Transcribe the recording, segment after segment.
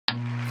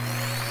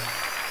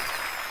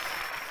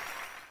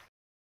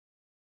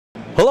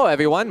Hello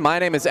everyone, my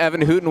name is Evan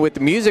Hooten with the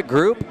Music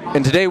Group,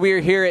 and today we are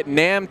here at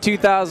NAMM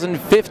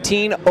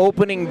 2015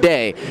 opening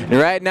day. And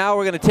right now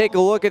we're going to take a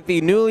look at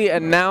the newly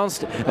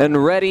announced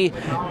and ready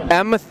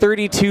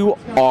M32R,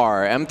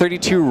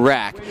 M32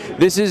 rack.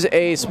 This is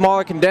a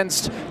smaller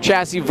condensed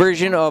chassis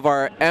version of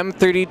our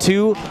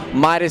M32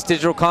 Midas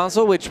digital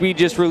console, which we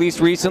just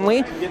released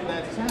recently.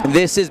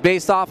 This is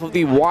based off of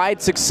the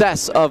wide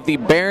success of the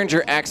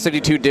Behringer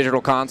X32 digital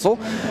console.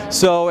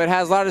 So it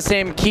has a lot of the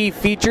same key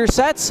feature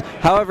sets.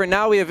 However,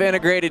 now we have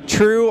integrated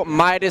true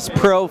Midas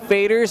Pro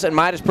faders and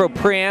Midas Pro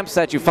preamps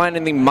that you find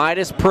in the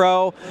Midas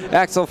Pro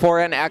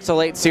XL4 and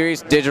XL8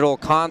 series digital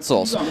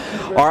consoles.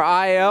 Our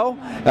I/O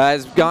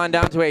has gone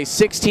down to a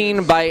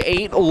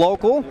 16x8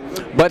 local,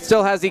 but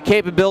still has the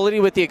capability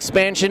with the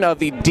expansion of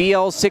the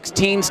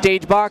DL16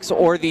 stage box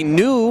or the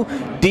new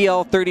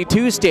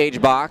DL32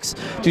 stage box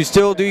to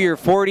still do your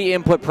 40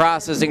 input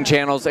processing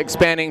channels,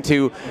 expanding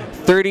to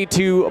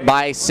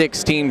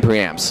 32x16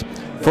 preamps.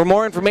 For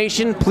more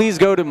information, please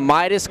go to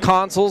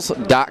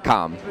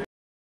MidasConsoles.com.